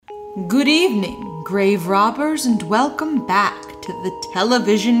Good evening, grave robbers, and welcome back to the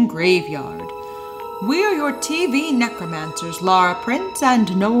Television Graveyard. We are your TV necromancers, Laura Prince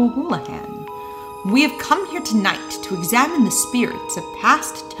and Noah Houlihan. We have come here tonight to examine the spirits of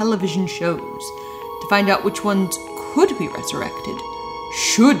past television shows, to find out which ones could be resurrected,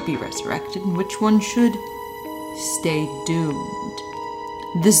 should be resurrected, and which ones should stay doomed.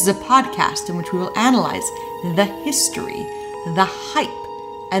 This is a podcast in which we will analyze the history, the hype,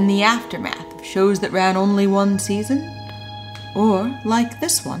 and the aftermath of shows that ran only one season, or, like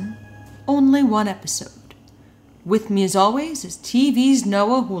this one, only one episode. With me as always is TV's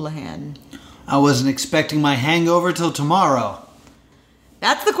Noah Houlihan. I wasn't expecting my hangover till tomorrow.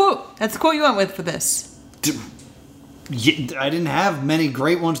 That's the quote. That's the quote you went with for this. I didn't have many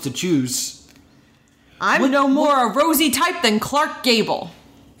great ones to choose. I'm no more a rosy type than Clark Gable.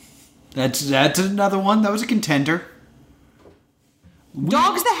 That's another one. That was a contender.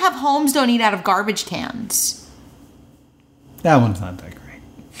 Dogs that have homes don't eat out of garbage cans. That one's not that great.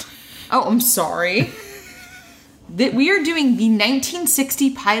 Oh, I'm sorry. We are doing the 1960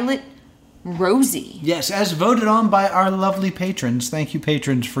 pilot Rosie. Yes, as voted on by our lovely patrons. Thank you,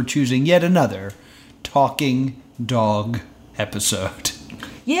 patrons, for choosing yet another talking dog episode.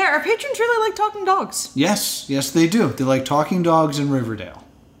 Yeah, our patrons really like talking dogs. Yes, they do. They like talking dogs in Riverdale.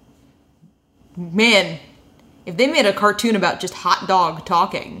 Man, if they made a cartoon about just hot dog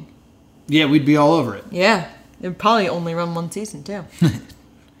talking. Yeah, we'd be all over it. Yeah, it would probably only run one season, too.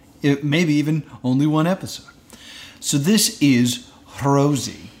 Maybe even only one episode. So this is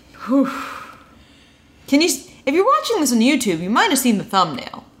Rosie. If you're watching this on YouTube, you might have seen the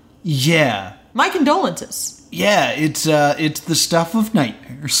thumbnail. Yeah. My condolences. Yeah, it's the stuff of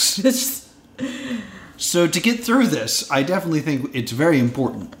nightmares. So to get through this, I definitely think it's very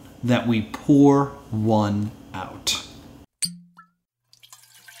important that we pour one out.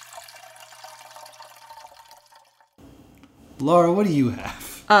 Laura, what do you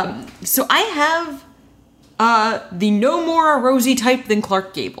have? So I have the no more a rosy type than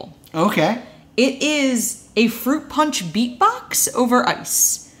Clark Gable. Okay. It is a fruit punch beatbox over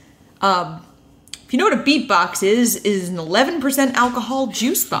ice. If you know what a beatbox is an 11% alcohol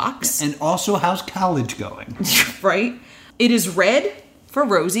juice box. And also, how's college going? Right? It is red for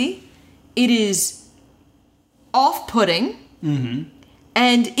Rosie. It is off-putting. Mm-hmm.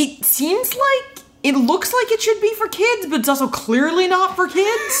 And it looks like it should be for kids, but it's also clearly not for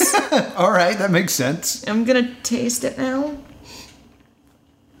kids. All right, that makes sense. I'm gonna taste it now.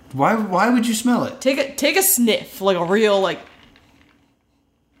 Why would you smell it? Take a sniff, like a real, like...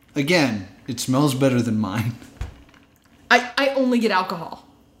 Again, it smells better than mine. I only get alcohol.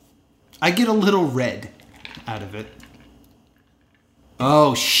 I get a little red out of it.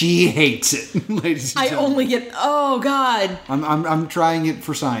 Oh, she hates it, ladies and gentlemen. I only get... Oh, God. I'm trying it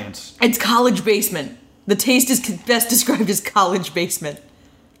for science. It's college basement. The taste is best described as college basement.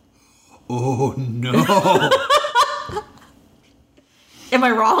 Oh, no. Am I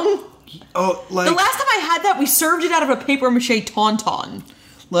wrong? Oh, like... The last time I had that, we served it out of a papier-mâché tauntaun.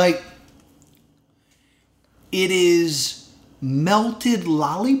 Like, it is melted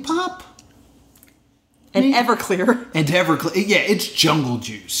lollipop? And Everclear. And Everclear. Yeah, it's jungle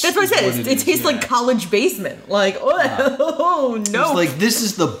juice. That's what I said. It tastes like college basement. Like, oh, no. It's like, this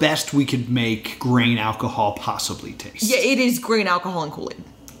is the best we could make grain alcohol possibly taste. Yeah, it is grain alcohol and Kool-Aid.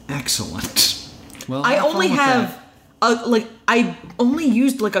 Excellent. Well, I only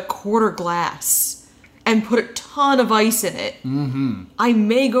used like a quarter glass and put a ton of ice in it. Mm-hmm. I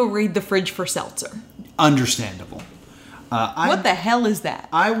may go raid the fridge for seltzer. Understandable. What the hell is that?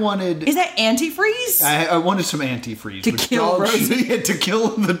 Is that antifreeze? I wanted some antifreeze. To kill Rosie. Yeah, to kill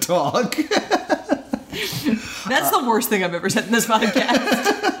the dog. That's the worst thing I've ever said in this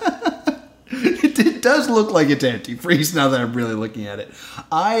podcast. It does look like it's antifreeze now that I'm really looking at it.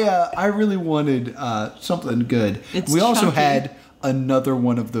 I really wanted something good. It's we also chunky. had another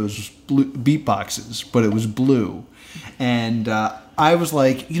one of those beatboxes, but it was blue. And I was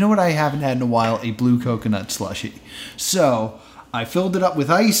like, you know what I haven't had in a while? A blue coconut slushie. So I filled it up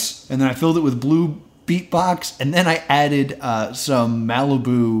with ice, and then I filled it with blue beatbox, and then I added some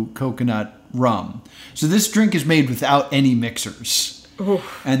Malibu coconut rum. So this drink is made without any mixers.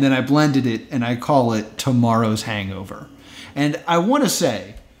 Oof. And then I blended it, and I call it Tomorrow's Hangover. And I want to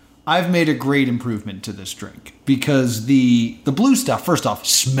say, I've made a great improvement to this drink, because the blue stuff, first off,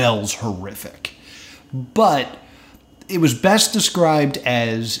 smells horrific. But it was best described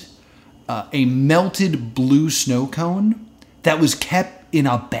as a melted blue snow cone that was kept in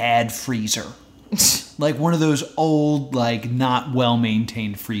a bad freezer. Like one of those old, like, not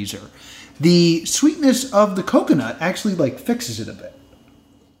well-maintained freezer. The sweetness of the coconut actually, like, fixes it a bit.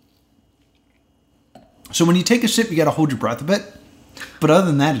 So when you take a sip, you got to hold your breath a bit. But other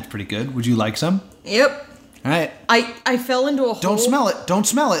than that, it's pretty good. Would you like some? Yep. All right. I fell into a hole. Don't smell it. Don't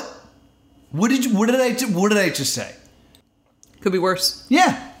smell it. What did I just say? Could be worse.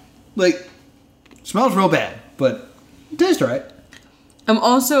 Yeah. Like, smells real bad, but it tastes all right.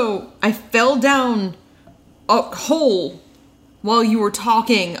 I fell down a hole while you were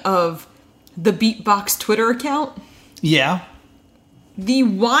talking of the Beatbox Twitter account. Yeah. The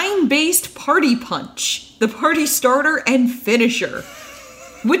wine-based party punch, the party starter and finisher,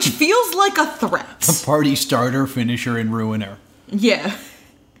 which feels like a threat. The party starter, finisher, and ruiner. Yeah.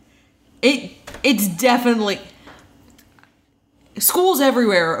 It's definitely... Schools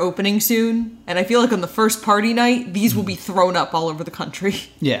everywhere are opening soon, and I feel like on the first party night, these will be thrown up all over the country.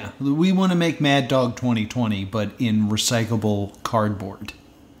 Yeah. We want to make Mad Dog 2020, but in recyclable cardboard.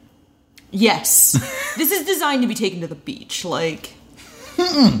 Yes. This is designed to be taken to the beach, like...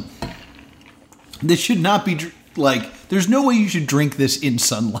 This should not be, there's no way you should drink this in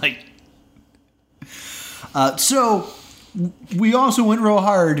sunlight. So, we also went real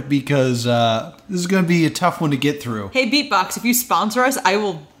hard because this is going to be a tough one to get through. Hey, Beatbox, if you sponsor us, I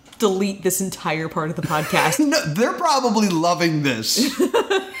will delete this entire part of the podcast. No, they're probably loving this.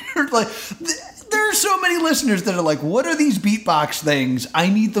 There are so many listeners that are like, what are these Beatbox things? I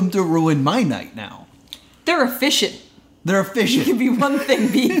need them to ruin my night now. They're efficient. They're You efficient. can be one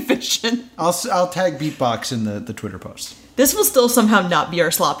thing, be efficient. I'll tag Beatbox in the Twitter post. This will still somehow not be our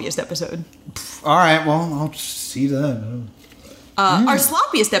sloppiest episode. All right, well, I'll see that. Our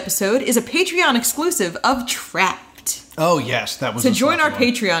sloppiest episode is a Patreon exclusive of Trapped. Oh, yes, that was So a join our sloppy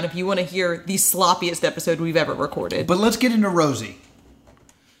one. Patreon if you want to hear the sloppiest episode we've ever recorded. But let's get into Rosie.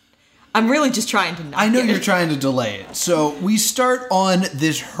 I'm really just trying to not I know get you're it. trying to delay it. So we start on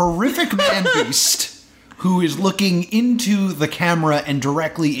this horrific man beast who is looking into the camera and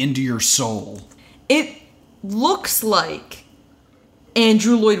directly into your soul. It looks like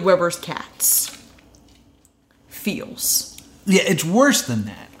Andrew Lloyd Webber's Cats feels. Yeah, it's worse than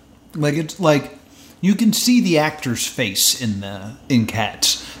that. It's like you can see the actor's face in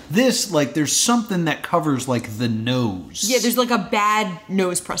Cats. This, there's something that covers the nose. Yeah, there's a bad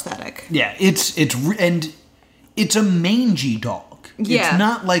nose prosthetic. Yeah, it's a mangy dog. Yeah. It's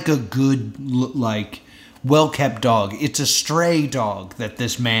not a good well-kept dog. It's a stray dog that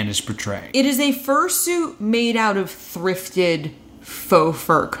this man is portraying. It is a fursuit made out of thrifted faux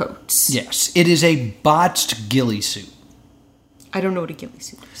fur coats. Yes, it is a botched ghillie suit. I don't know what a ghillie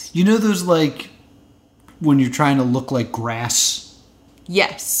suit is. You know those when you're trying to look like grass?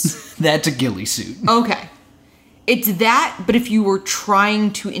 Yes. That's a ghillie suit. Okay. It's that, but if you were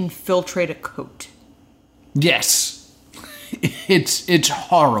trying to infiltrate a coat. Yes. It's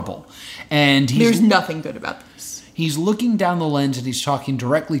horrible. And There's nothing good about this. He's looking down the lens and he's talking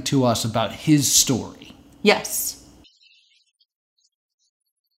directly to us about his story. Yes.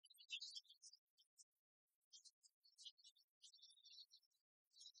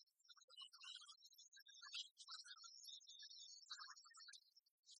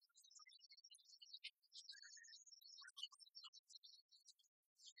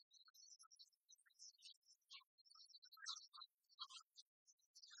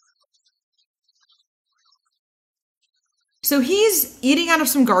 So he's eating out of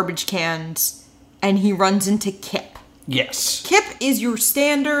some garbage cans, and he runs into Kip. Yes. Kip is your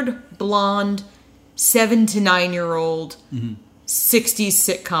standard blonde 7 to 9 year old 60s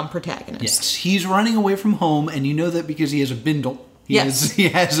sitcom protagonist. Yes. He's running away from home, and you know that because he has a bindle. He Yes.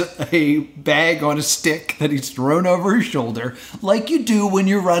 has a bag on a stick that he's thrown over his shoulder, like you do when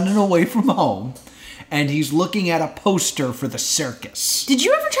you're running away from home. And he's looking at a poster for the circus. Did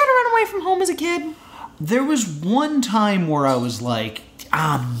you ever try to run away from home as a kid? There was one time where I was like,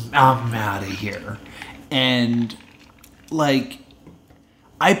 I'm out of here. And, I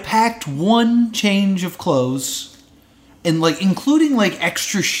packed one change of clothes, and, including,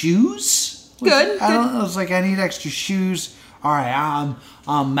 extra shoes. Good. I was like, I need extra shoes. All right,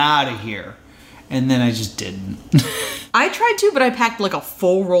 I'm out of here. And then I just didn't. I tried to, but I packed a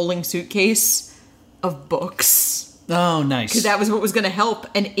full rolling suitcase of books. Oh, nice. Because that was what was going to help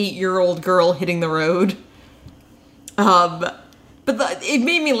an 8-year-old girl hitting the road. But it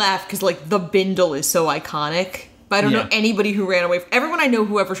made me laugh because, the bindle is so iconic. But I don't know anybody who ran away. Everyone I know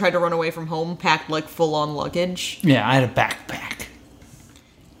who ever tried to run away from home packed, full-on luggage. Yeah, I had a backpack.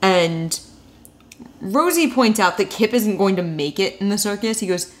 And Rosie points out that Kip isn't going to make it in the circus. He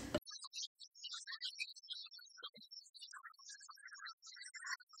goes,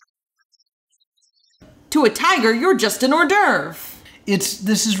 to a tiger, you're just an hors d'oeuvre.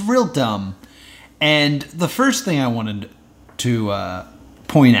 This is real dumb. And the first thing I wanted to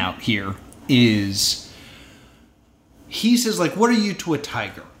point out here is he says, like, what are you to a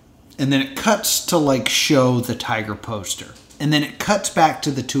tiger? And then it cuts to, like, show the tiger poster. And then it cuts back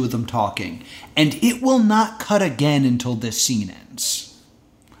to the two of them talking. And it will not cut again until this scene ends.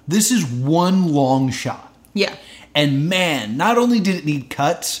 This is one long shot. Yeah. And man, not only did it need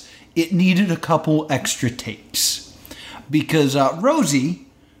cuts, it needed a couple extra takes. Because Rosie,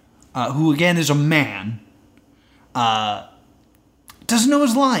 who again is a man, doesn't know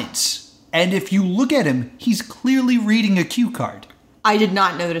his lines. And if you look at him, he's clearly reading a cue card. I did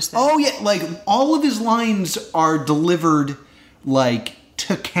not notice that. Oh, yeah. Like, all of his lines are delivered, like,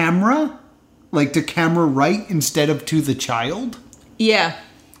 to camera. Like, to camera right instead of to the child. Yeah.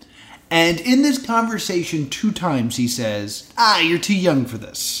 And in this conversation, 2 times he says, you're too young for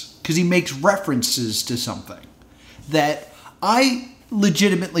this. Because he makes references to something that I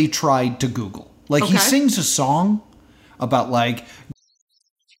legitimately tried to Google. Like, he sings a song about, like,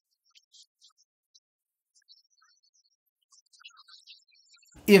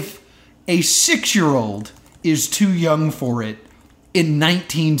 if a 6-year-old is too young for it in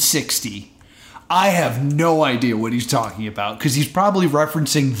 1960, I have no idea what he's talking about, because he's probably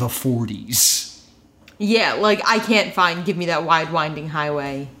referencing the 40s. Yeah, like, I can't find Give Me That Wide Winding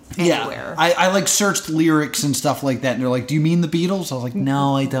Highway anywhere. Yeah, I like, searched lyrics and stuff like that, and they're like, do you mean the Beatles? I was like,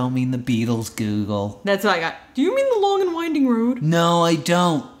 no, I don't mean the Beatles, Google. That's what I got. Do you mean the Long and Winding Road? No, I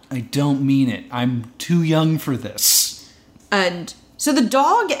don't. I don't mean it. I'm too young for this. And so the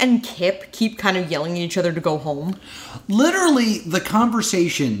dog and Kip keep kind of yelling at each other to go home. Literally, the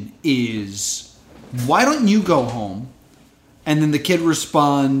conversation is, why don't you go home? And then the kid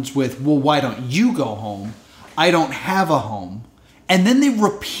responds with, well, why don't you go home? I don't have a home. And then they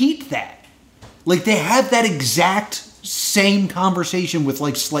repeat that. Like, they have that exact same conversation with,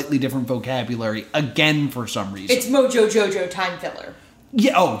 like, slightly different vocabulary again for some reason. It's Mojo Jojo time filler.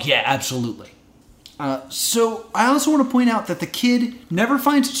 Yeah, oh, yeah, absolutely. So, I also want to point out that the kid never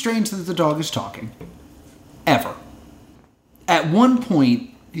finds it strange that the dog is talking. Ever. At one point,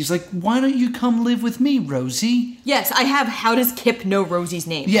 he's like, why don't you come live with me, Rosie? Yes, I have How Does Kip Know Rosie's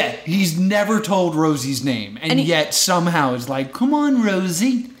Name? Yeah, he's never told Rosie's name. And yet, somehow, is like, come on,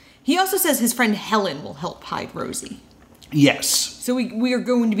 Rosie. He also says his friend Helen will help hide Rosie. Yes. So we are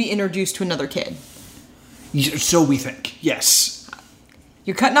going to be introduced to another kid. So we think, yes.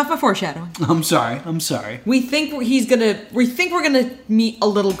 You're cutting off my foreshadowing. I'm sorry. We think we're gonna meet a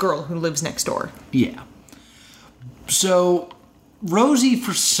little girl who lives next door. Yeah. So, Rosie,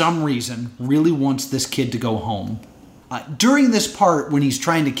 for some reason, really wants this kid to go home. During this part, when he's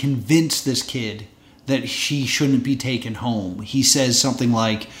trying to convince this kid that she shouldn't be taken home, he says something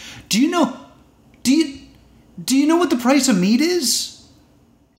like, do you know what the price of meat is?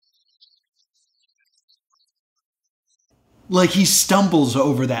 Like, he stumbles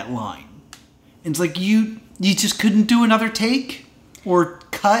over that line. And it's like, you just couldn't do another take? Or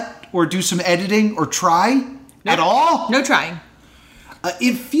cut? Or do some editing? Or try? At all? No trying.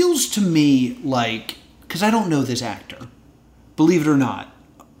 It feels to me like, because I don't know this actor. Believe it or not,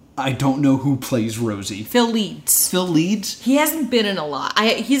 I don't know who plays Rosie. Phil Leeds. Phil Leeds? He hasn't been in a lot.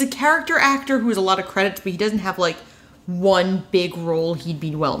 He's a character actor who has a lot of credits, but he doesn't have, like, one big role he'd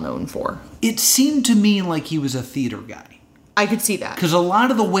be well known for. It seemed to me like he was a theater guy. I could see that. Because a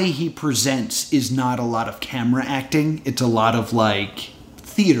lot of the way he presents is not a lot of camera acting. It's a lot of, like,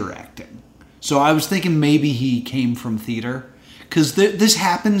 theater acting. So I was thinking maybe he came from theater. Because this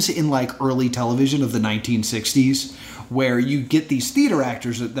happens in, like, early television of the 1960s, where you get these theater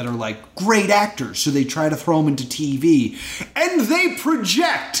actors that are, like, great actors. So they try to throw them into TV. And they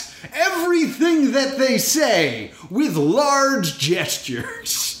project everything that they say with large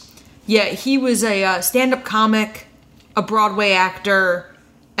gestures. Yeah, he was a stand-up comic, a Broadway actor,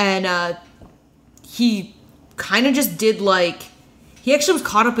 and he kind of just did, like, he actually was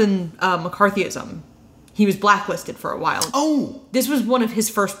caught up in McCarthyism. He was blacklisted for a while. Oh! This was one of his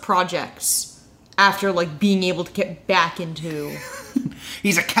first projects after, like, being able to get back into...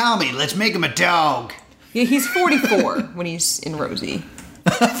 He's a commie, let's make him a dog. Yeah, he's 44 when he's in Rosie.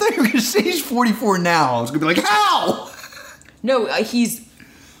 I thought you were going to say he's 44 now. I was going to be like, how? No, he's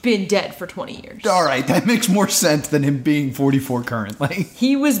been dead for 20 years. All right, that makes more sense than him being 44 currently.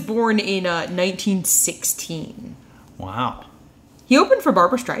 He was born in 1916. Wow. He opened for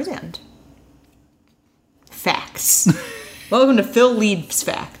Barbra Streisand. Facts. Welcome to Phil Leeds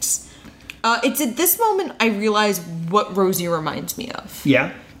Facts. It's at this moment I realize what Rosie reminds me of.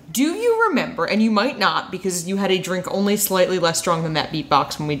 Yeah? Do you remember, and you might not because you had a drink only slightly less strong than that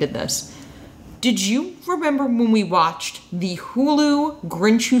beatbox when we did this. Did you remember when we watched the Hulu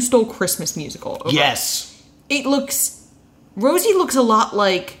Grinch Who Stole Christmas musical? Yes. Rosie looks a lot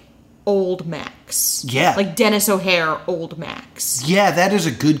like old Max. Yeah. Like Dennis O'Hare, old Max. Yeah, that is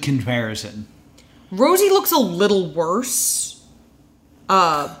a good comparison. Rosie looks a little worse.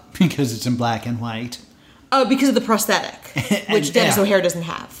 Because it's in black and white. Because of the prosthetic, which Dennis O'Hare doesn't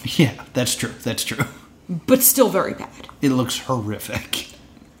have. Yeah, that's true. That's true. But still very bad. It looks horrific.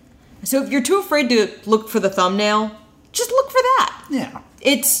 So if you're too afraid to look for the thumbnail, just look for that. Yeah.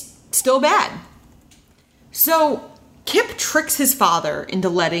 It's still bad. So Kip tricks his father into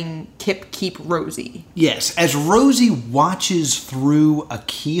letting Kip keep Rosie. Yes, as Rosie watches through a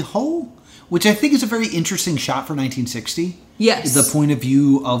keyhole, which I think is a very interesting shot for 1960. Yes. The point of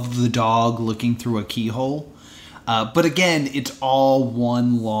view of the dog looking through a keyhole. But again, it's all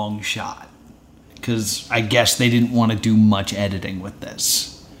one long shot. Because I guess they didn't want to do much editing with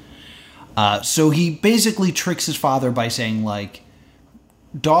this. So he basically tricks his father by saying, like,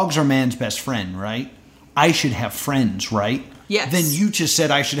 dogs are man's best friend, right? I should have friends, right? Yes. Then you just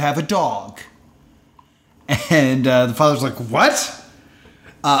said I should have a dog. And the father's like, what?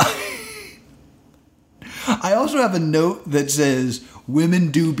 I also have a note that says,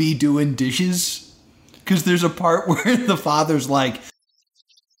 women do be doing dishes. Because there's a part where the father's like,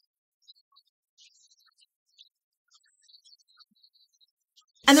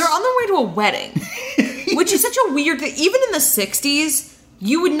 and they're on their way to a wedding, which is such a weird thing. Even in the 60s,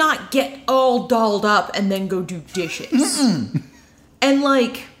 you would not get all dolled up and then go do dishes. Mm-mm. And,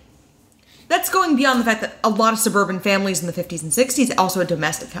 like, that's going beyond the fact that a lot of suburban families in the 50s and 60s also had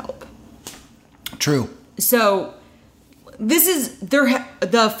domestic help. True. So, this is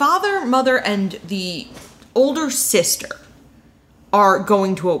the father, mother, and the older sister are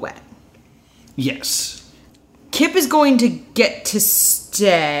going to a wedding. Yes. Kip is going to get to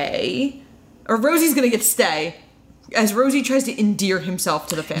stay, or Rosie's going to get to stay, as Rosie tries to endear himself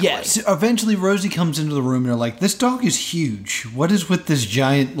to the family. Yes, eventually Rosie comes into the room and they're like, this dog is huge. What is with this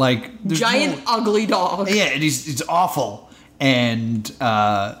giant, like... ugly dog. Yeah, and it's awful. And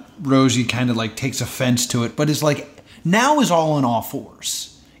Rosie kind of, like, takes offense to it, but is like, now is all on all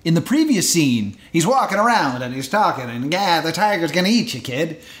fours. In the previous scene, he's walking around and he's talking, and yeah, the tiger's gonna eat you,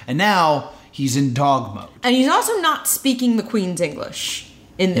 kid. And now... he's in dog mode. And he's also not speaking the Queen's English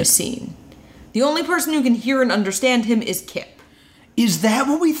in this scene. The only person who can hear and understand him is Kip. Is that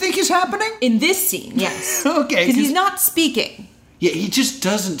what we think is happening? In this scene, yes. Okay. Because he's not speaking. Yeah, he just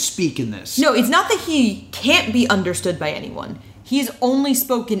doesn't speak in this. No, it's not that he can't be understood by anyone. He's only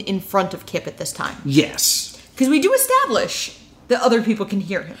spoken in front of Kip at this time. Yes. Because we do establish that other people can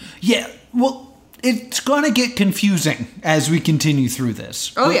hear him. Yeah, well... it's going to get confusing as we continue through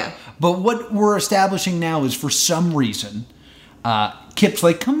this. Oh, yeah. But what we're establishing now is for some reason, Kip's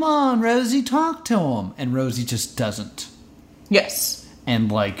like, come on, Rosie, talk to him. And Rosie just doesn't. Yes.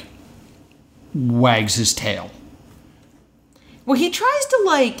 And, like, wags his tail. Well, he tries to,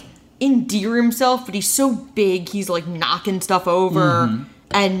 like, endear himself, but he's so big, he's, like, knocking stuff over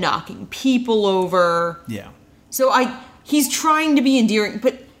and knocking people over. Yeah. So he's trying to be endearing,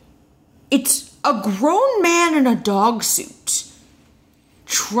 but it's a grown man in a dog suit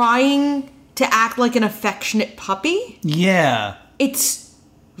trying to act like an affectionate puppy. Yeah. It's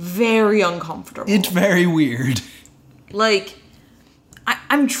very uncomfortable. It's very weird. Like,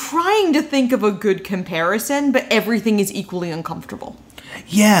 I'm trying to think of a good comparison, but everything is equally uncomfortable.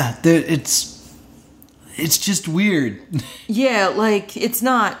 Yeah, it's just weird. Yeah, like, it's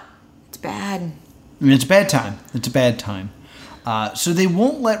bad. I mean, it's a bad time. It's a bad time. So they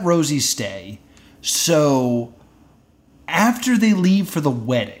won't let Rosie stay. So after they leave for the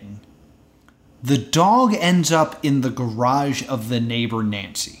wedding, the dog ends up in the garage of the neighbor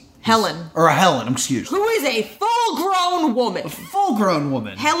Nancy. Helen, excuse me. who is a full-grown woman. Full-grown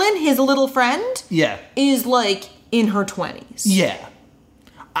woman. Helen, his little friend, is, like, in her 20s. Yeah.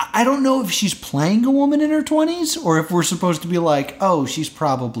 I don't know if she's playing a woman in her 20s, or if we're supposed to be like, oh, she's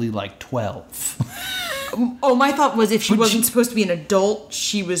probably, like, 12. Oh, my thought was if she wasn't supposed to be an adult,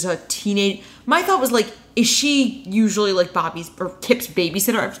 she was a teenage... My thought was, like, is she usually, like, Bobby's... or Kip's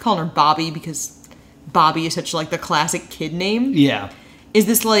babysitter? I was calling her Bobby because Bobby is such, like, the classic kid name. Yeah. Is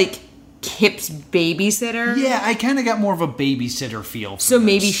this, like, Kip's babysitter? Yeah, I kind of got more of a babysitter feel for So this.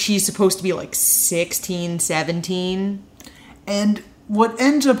 maybe she's supposed to be, like, 16, 17? And what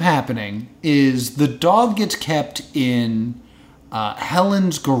ends up happening is the dog gets kept in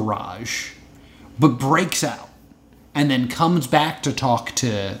Helen's garage, but breaks out, and then comes back to talk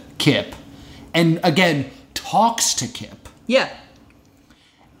to Kip, and again, talks to Kip. Yeah.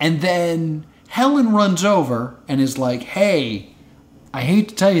 And then Helen runs over and is like, hey, I hate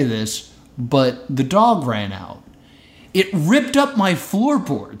to tell you this, but the dog ran out. It ripped up my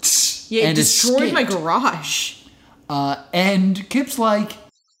floorboards. Yeah, it and destroyed escaped. my garage. And Kip's like,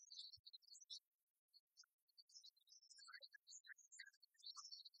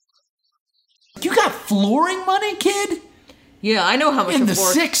 You got flooring money, kid? Yeah, I know how much In a the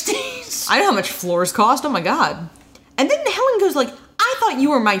floor... 60s? I know how much floors cost. Oh my god. And then Helen goes like, I thought you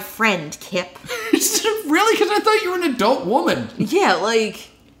were my friend, Kip. Really? Because I thought you were an adult woman. Yeah, like...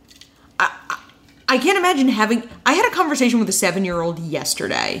 I can't imagine having... I had a conversation with a 7-year-old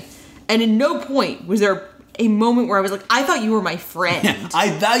yesterday, and in no point was there a moment where I was like, I thought you were my friend.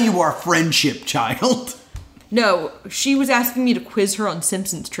 I value our friendship, child. No, she was asking me to quiz her on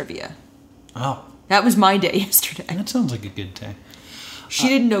Simpsons trivia. Oh. That was my day yesterday. That sounds like a good day. She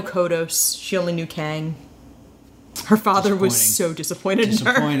didn't know Kodos. She only knew Kang. Her father was so disappointed in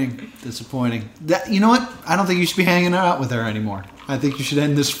her. Disappointing. You know what? I don't think you should be hanging out with her anymore. I think you should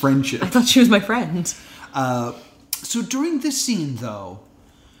end this friendship. I thought she was my friend. So during this scene, though,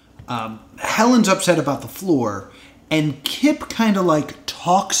 Helen's upset about the floor, and Kip kind of like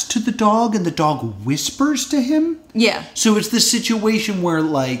talks to the dog, and the dog whispers to him. Yeah. So it's this situation where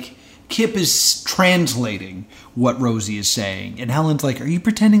like Kip is translating what Rosie is saying, and Helen's like, "Are you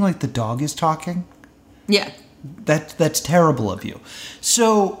pretending like the dog is talking?" Yeah. That's terrible of you.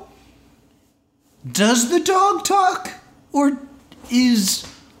 So, does the dog talk? Or is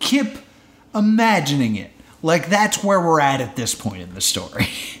Kip imagining it? Like, that's where we're at this point in the story.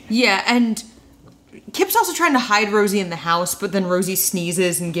 Yeah, and Kip's also trying to hide Rosie in the house, but then Rosie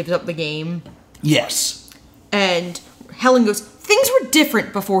sneezes and gives up the game. Yes. And Helen goes, things were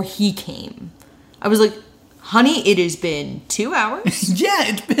different before he came. I was like, honey, it has been 2 hours. Yeah,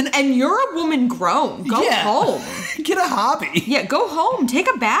 it's been... And you're a woman grown. Go home. Get a hobby. Yeah, go home. Take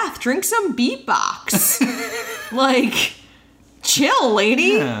a bath. Drink some beatbox. Like, chill,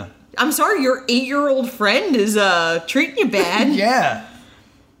 lady. Yeah. I'm sorry your 8-year-old friend is treating you bad. Yeah.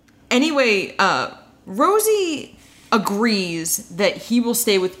 Anyway, Rosie agrees that he will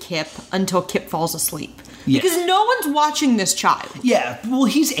stay with Kip until Kip falls asleep. Yes. Because no one's watching this child. Yeah, well,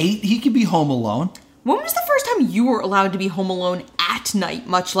 he's 8. He could be home alone. When was the first time you were allowed to be home alone at night,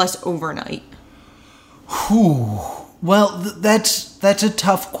 much less overnight? Whew. Well, that's a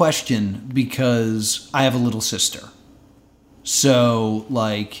tough question because I have a little sister. So,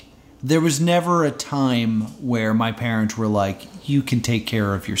 like, there was never a time where my parents were like, you can take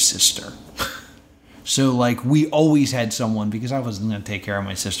care of your sister. So, like, we always had someone, because I wasn't going to take care of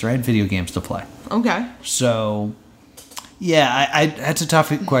my sister. I had video games to play. Okay. So, yeah, that's a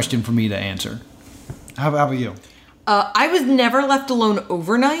tough question for me to answer. How about you? I was never left alone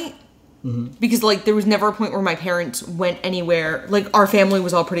overnight because, like, there was never a point where my parents went anywhere. Like, our family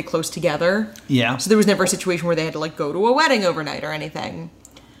was all pretty close together. Yeah. So there was never a situation where they had to, like, go to a wedding overnight or anything.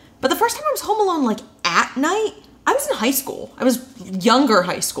 But the first time I was home alone, like, at night, I was in high school. I was younger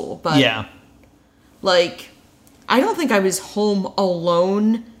high school, but... Yeah. Like, I don't think I was home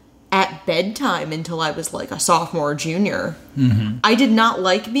alone at bedtime until I was, like, a sophomore or junior. Mm-hmm. I did not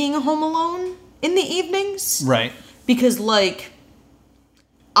like being home alone in the evenings. Right. Because, like,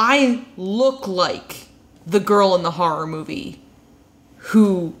 I look like the girl in the horror movie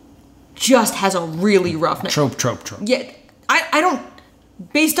who just has a really rough night. Trope. Yeah, I don't...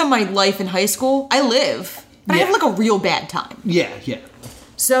 Based on my life in high school, I live. But I have, like, a real bad time. Yeah.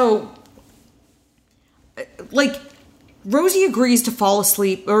 So, like, Rosie agrees to fall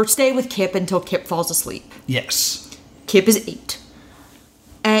asleep, or stay with Kip until Kip falls asleep. Yes. Kip is 8.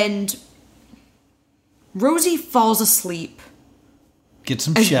 And Rosie falls asleep. Get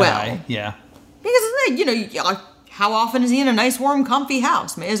some as shut well. eye. Yeah. Because, you know, how often is he in a nice, warm, comfy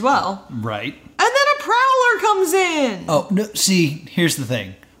house? May as well. Right. And then a prowler comes in. Oh, no, see, here's the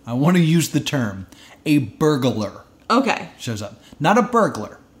thing. I want to use the term. A burglar. Okay. Shows up. Not a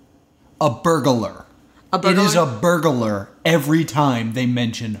burglar. A burglar. A burglar? It is a burglar every time they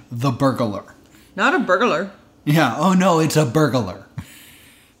mention the burglar. Not a burglar. Yeah, oh no, it's a burglar.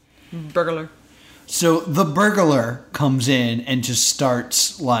 Burglar. So the burglar comes in and just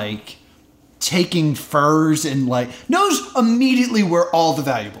starts, like, taking furs and, like, knows immediately where all the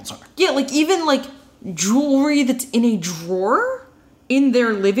valuables are. Yeah, like, even, like, jewelry that's in a drawer in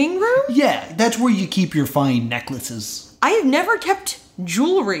their living room? Yeah, that's where you keep your fine necklaces. I have never kept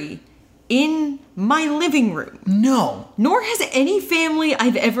jewelry in my living room. No. Nor has any family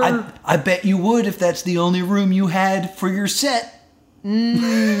I've ever... I bet you would if that's the only room you had for your set.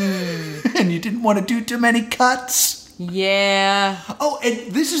 And you didn't want to do too many cuts. Yeah. Oh,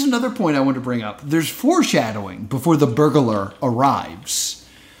 and this is another point I want to bring up. There's foreshadowing before the burglar arrives,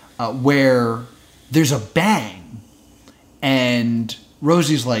 where there's a bang, and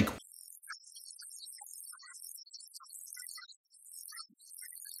Rosie's like,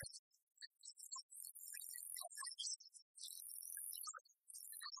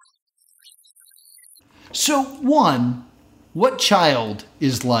 so, one, what child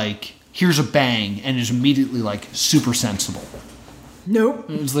is like, hears a bang and is immediately, like, super sensible. Nope.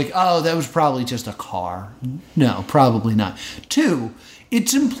 It's like, oh, that was probably just a car. No, probably not. 2,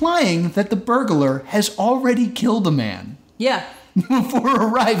 it's implying that the burglar has already killed a man. Yeah. Before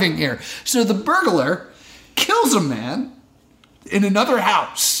arriving here. So the burglar kills a man in another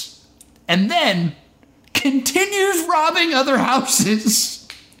house and then continues robbing other houses.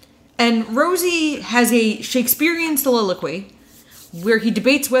 And Rosie has a Shakespearean soliloquy where he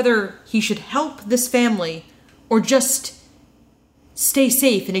debates whether he should help this family or just stay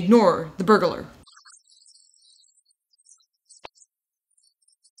safe and ignore the burglar.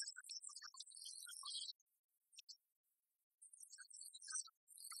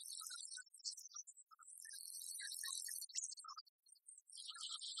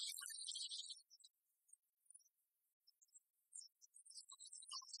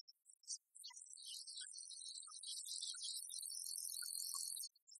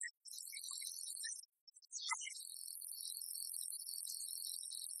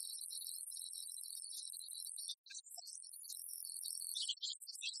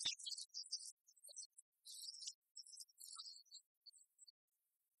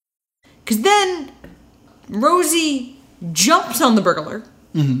 Because then Rosie jumps on the burglar.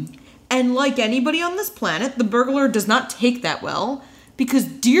 Mm-hmm. And like anybody on this planet, the burglar does not take that well. Because,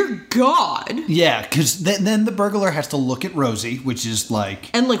 dear God. Yeah, because then the burglar has to look at Rosie, which is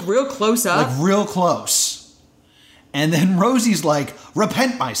like... And like real close up. Like real close. And then Rosie's like,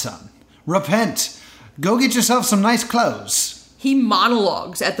 repent, my son. Repent. Go get yourself some nice clothes. He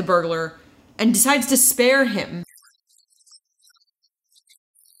monologues at the burglar and decides to spare him.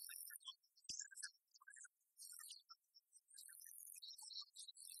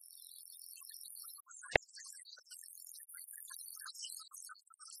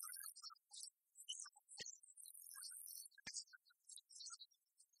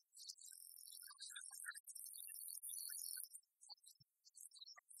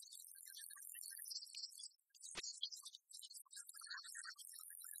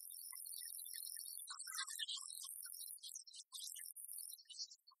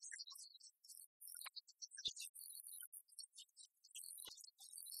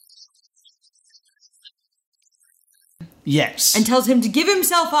 Yes. And tells him to give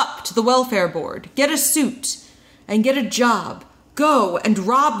himself up to the welfare board, get a suit, and get a job. Go and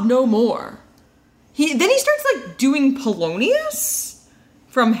rob no more. Then he starts, like, doing Polonius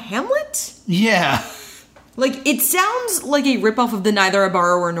from Hamlet? Yeah. Like, it sounds like a ripoff of the neither a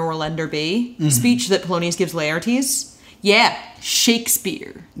borrower nor a lender be speech that Polonius gives Laertes. Yeah,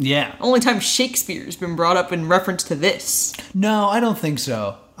 Shakespeare. Yeah. Only time Shakespeare's been brought up in reference to this. No, I don't think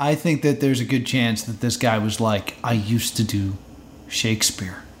so. I think that there's a good chance that this guy was like, I used to do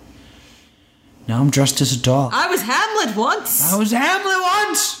Shakespeare. Now I'm dressed as a dog. I was Hamlet once.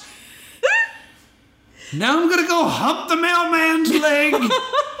 Now I'm gonna go hump the mailman's leg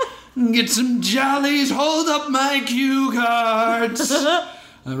and get some jollies, hold up my cue cards. I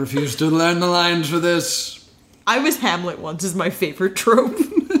refuse to learn the lines for this. I was Hamlet once is my favorite trope.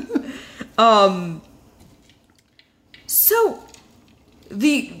 So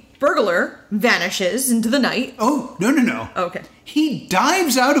the burglar vanishes into the night. Oh, no. Okay. He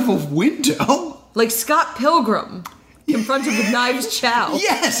dives out of a window. Like Scott Pilgrim confronted with Knives Chow.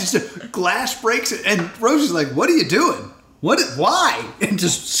 Yes, it's a glass breaks it, and Rosie's like, what are you doing? Why? And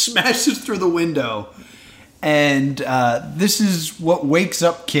just smashes through the window. And this is what wakes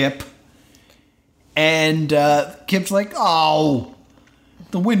up Kip. And Kip's like, oh,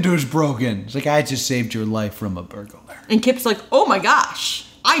 the window's broken. It's like, I just saved your life from a burglar. And Kip's like, oh my gosh,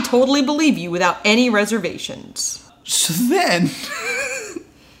 I totally believe you without any reservations. So then,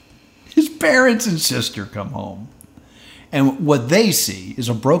 his parents and sister come home. And what they see is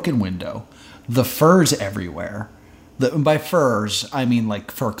a broken window, the furs everywhere. By furs, I mean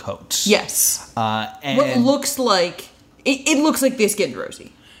like fur coats. Yes. And what looks like, it looks like they skinned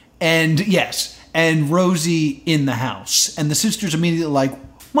Rosie. And yes, and Rosie in the house. And the sister's immediately like,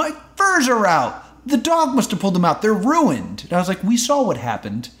 my furs are out. The dog must have pulled them out. They're ruined. And I was like, we saw what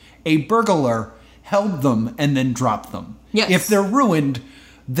happened. A burglar held them and then dropped them. Yes. If they're ruined,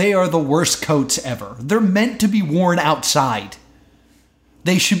 they are the worst coats ever. They're meant to be worn outside.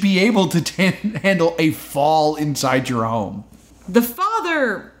 They should be able to handle a fall inside your home. The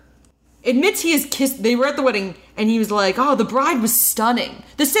father admits he has kissed... They were at the wedding, and he was like, oh, the bride was stunning.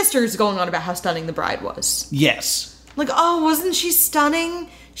 The sister's going on about how stunning the bride was. Yes. Like, oh, wasn't she stunning?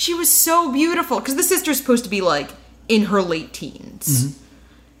 She was so beautiful. Because the sister's supposed to be, like, in her late teens. Mm-hmm.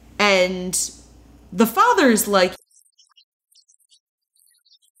 And the father's like...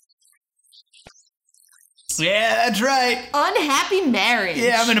 Yeah, that's right. Unhappy marriage.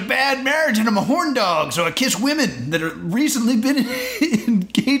 Yeah, I'm in a bad marriage and I'm a horn dog, so I kiss women that have recently been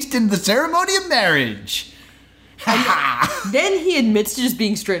engaged in the ceremony of marriage. Then he admits to just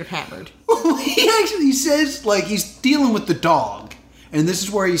being straight up hammered. He actually says, like, he's dealing with the dog. And this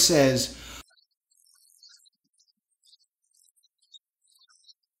is where he says,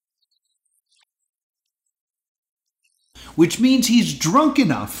 which means he's drunk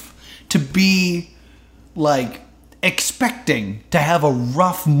enough to be, like, expecting to have a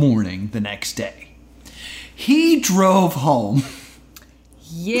rough morning the next day. He drove home.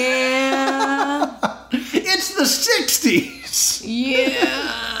 Yeah. It's the 60s.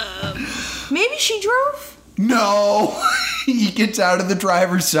 Yeah. Maybe she drove? No. He gets out of the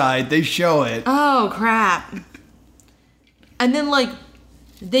driver's side. They show it. Oh, crap. And then, like,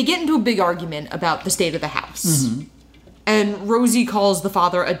 they get into a big argument about the state of the house. Mm-hmm. And Rosie calls the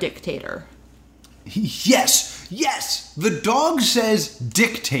father a dictator. Yes. The dog says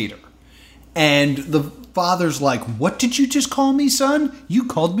dictator. And the father's like, what did you just call me, son? You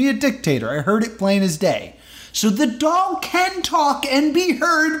called me a dictator. I heard it plain as day. So the dog can talk and be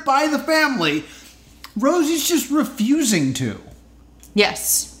heard by the family. Rosie's just refusing to.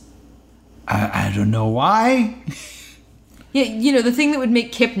 Yes. I don't know why. Yeah, you know, the thing that would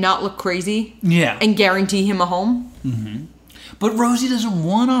make Kip not look crazy. Yeah. And guarantee him a home. Mm-hmm. But Rosie doesn't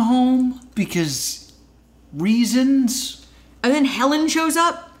want a home because reasons. And then Helen shows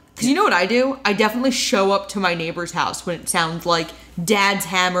up. Because you know what I do? I definitely show up to my neighbor's house when it sounds like Dad's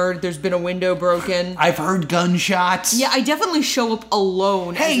hammered, there's been a window broken. I've heard gunshots. Yeah, I definitely show up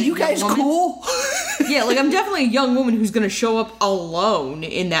alone. Hey, you guys cool? Yeah, like I'm definitely a young woman who's going to show up alone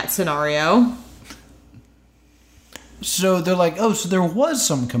in that scenario. So they're like, oh, so there was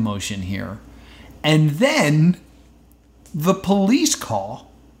some commotion here. And then the police call.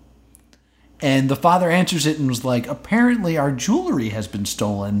 And the father answers it and was like, apparently our jewelry has been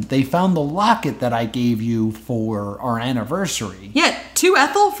stolen. They found the locket that I gave you for our anniversary. Yeah, to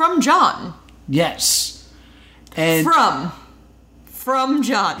Ethel from John. Yes. And From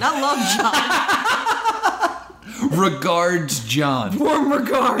John. Not love John. Regards, John. Warm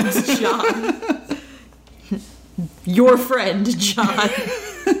regards, John. Your friend, John.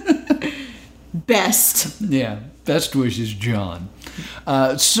 Best. Yeah, best wishes, John.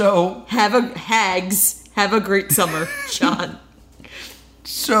 So have a great summer, John.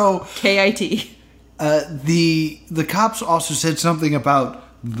 So KIT. The cops also said something about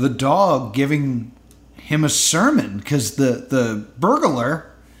the dog giving him a sermon because the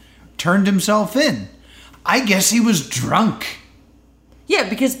burglar turned himself in. I guess he was drunk. Yeah,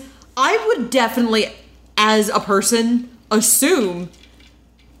 because I would definitely, as a person, assume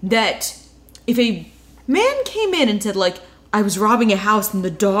that if a man came in and said, like, I was robbing a house and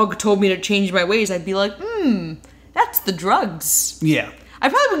the dog told me to change my ways, I'd be like, that's the drugs. Yeah. I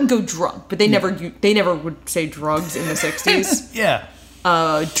probably wouldn't go drunk, but they never would say drugs in the 60s. Yeah.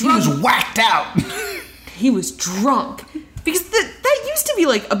 He was whacked out. He was drunk. Because that used to be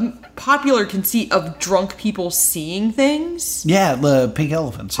like a popular conceit of drunk people seeing things. Yeah, the pink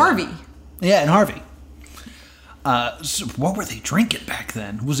elephants. Harvey. Yeah, and Harvey. So what were they drinking back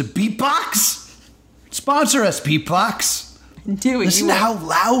then? Was it Beatbox? Sponsor us, Beatbox. Do it. Listen to how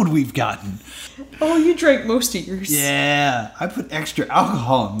loud we've gotten. Oh, you drank most of yours. Yeah, I put extra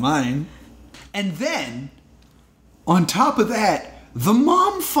alcohol in mine. And then, on top of that, the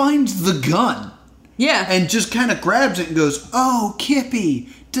mom finds the gun. Yeah. And just kind of grabs it and goes, oh, Kippy,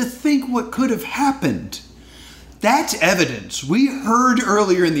 to think what could have happened. That's evidence. We heard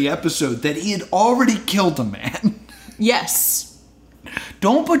earlier in the episode that he had already killed a man. Yes.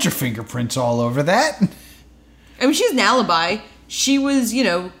 Don't put your fingerprints all over that. I mean, she has an alibi. She was,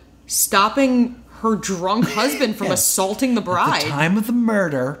 stopping her drunk husband from assaulting the bride. At the time of the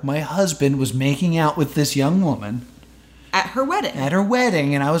murder, my husband was making out with this young woman. At her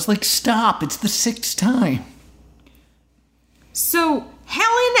wedding. And I was like, stop, it's the 6th time. So,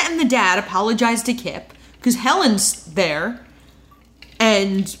 Helen and the dad apologize to Kip, because Helen's there,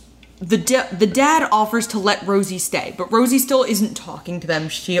 and the dad offers to let Rosie stay, but Rosie still isn't talking to them.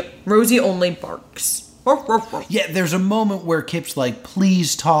 Rosie only barks. Yeah, there's a moment where Kip's like,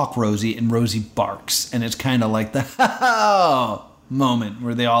 please talk, Rosie, and Rosie barks. And it's kind of like the moment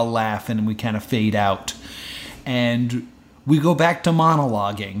where they all laugh and we kind of fade out. And we go back to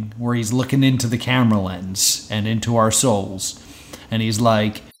monologuing, where he's looking into the camera lens and into our souls. And he's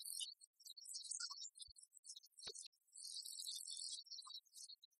like,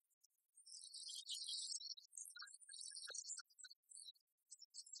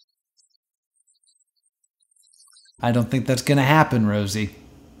 I don't think that's going to happen, Rosie.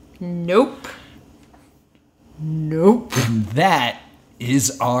 Nope. Nope. And that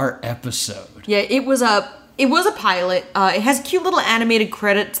is our episode. Yeah, it was a pilot. It has cute little animated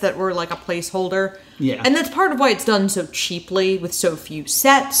credits that were like a placeholder. Yeah. And that's part of why it's done so cheaply with so few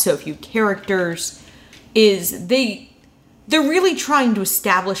sets, so few characters, is they're really trying to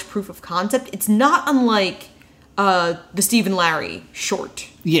establish proof of concept. It's not unlike the Steve and Larry short.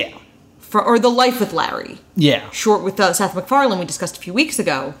 Yeah. Or the Life with Larry. Yeah. Short with Seth MacFarlane we discussed a few weeks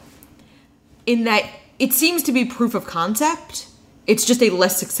ago. In that it seems to be proof of concept. It's just a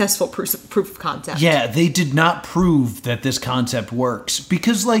less successful proof of concept. Yeah, they did not prove that this concept works.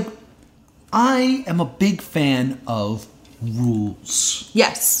 Because, like, I am a big fan of rules.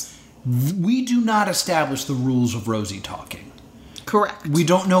 Yes. We do not establish the rules of Rosie talking. Correct. We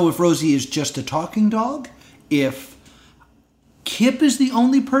don't know if Rosie is just a talking dog, if Kip is the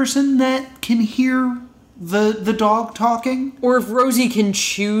only person that can hear the dog talking. Or if Rosie can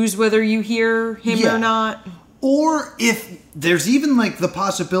choose whether you hear him or not. Or if there's even like the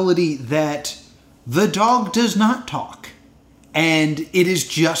possibility that the dog does not talk and it is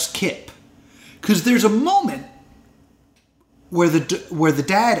just Kip. Because there's a moment where the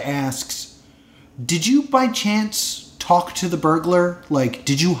dad asks, did you by chance talk to the burglar? Like,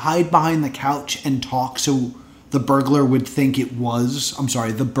 did you hide behind the couch and talk so the burglar would think it was... I'm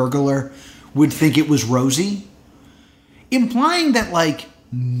sorry, the burglar would think it was Rosie? Implying that, like,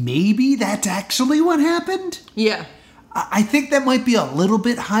 maybe that's actually what happened? Yeah. I think that might be a little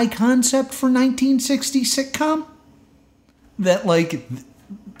bit high concept for 1960 sitcom. That, like,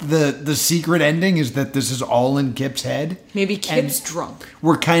 the secret ending is that this is all in Kip's head. Maybe Kip's drunk.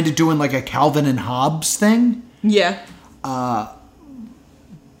 We're kind of doing, like, a Calvin and Hobbes thing. Yeah. But,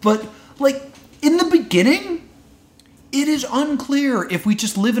 like, in the beginning, it is unclear if we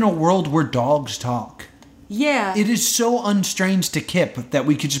just live in a world where dogs talk. Yeah. It is so unstrange to Kip that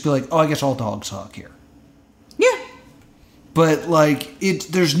we could just be like, oh, I guess all dogs talk here. Yeah. But, like,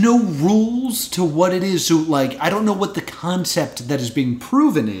 there's no rules to what it is. So, like, I don't know what the concept that is being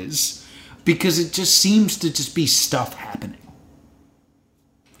proven is, because it just seems to just be stuff happening.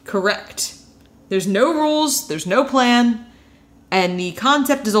 Correct. There's no rules, there's no plan, and the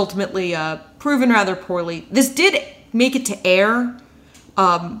concept is ultimately proven rather poorly. This did make it to air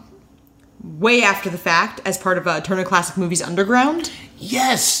way after the fact as part of Turner Classic Movies Underground.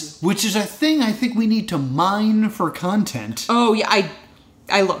 Yes, which is a thing I think we need to mine for content. Oh, yeah,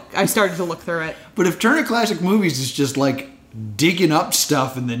 I started to look through it. But if Turner Classic Movies is just, like, digging up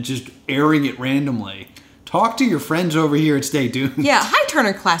stuff and then just airing it randomly, talk to your friends over here at Stay Tuned. Yeah, hi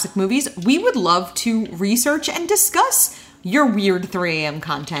Turner Classic Movies. We would love to research and discuss your weird 3 a.m.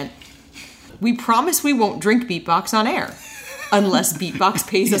 content. We promise we won't drink Beatbox on air. Unless Beatbox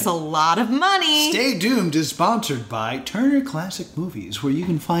pays us a lot of money. Stay Doomed is sponsored by Turner Classic Movies, where you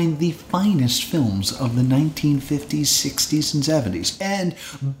can find the finest films of the 1950s, 60s, and 70s. And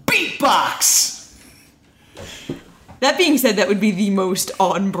Beatbox! That being said, that would be the most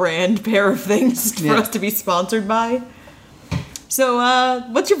on-brand pair of things for Yeah. us to be sponsored by. So,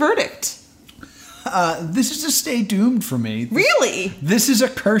 what's your verdict? This is a Stay Doomed for me. Really? This is a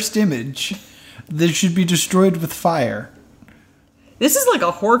cursed image that should be destroyed with fire. This is like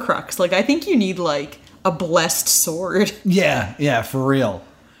a Horcrux. Like, I think you need, like, a blessed sword. Yeah, for real.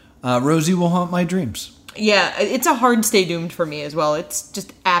 Rosie will haunt my dreams. Yeah, it's a hard Stay Doomed for me as well. It's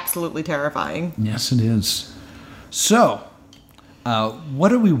just absolutely terrifying. Yes, it is. So,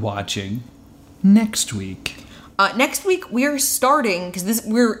 what are we watching next week? Next week, we are starting, because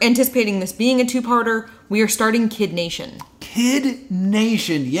we're anticipating this being a two-parter, we are starting Kid Nation. Kid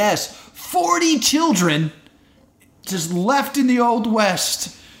Nation, yes. 40 children just left in the Old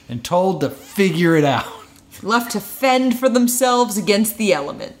West and told to figure it out. Left to fend for themselves against the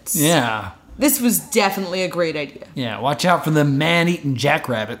elements. Yeah. This was definitely a great idea. Yeah, watch out for the man-eating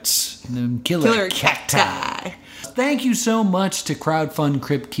jackrabbits and them killer cacti. Thank you so much to crowdfund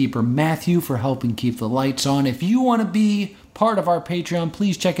Crypt Keeper Matthew for helping keep the lights on. If you want to be part of our Patreon,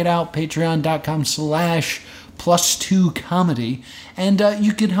 please check it out, patreon.com/+2comedy. And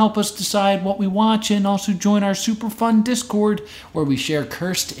you can help us decide what we watch and also join our super fun Discord where we share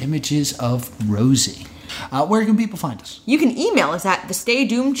cursed images of Rosie. Where can people find us? You can email us at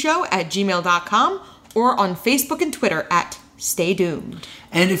thestaydoomedshow@gmail.com or on Facebook and Twitter at Stay Doomed.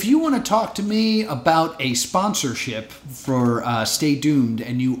 And if you want to talk to me about a sponsorship for Stay Doomed,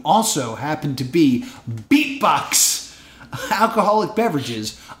 and you also happen to be Beatbox Alcoholic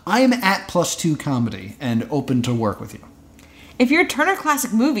Beverages, I am at +2comedy and open to work with you. If you're Turner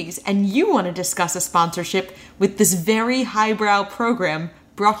Classic Movies and you want to discuss a sponsorship with this very highbrow program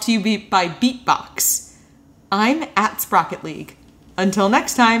brought to you by Beatbox, I'm at Sprocket League. Until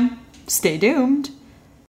next time, stay doomed.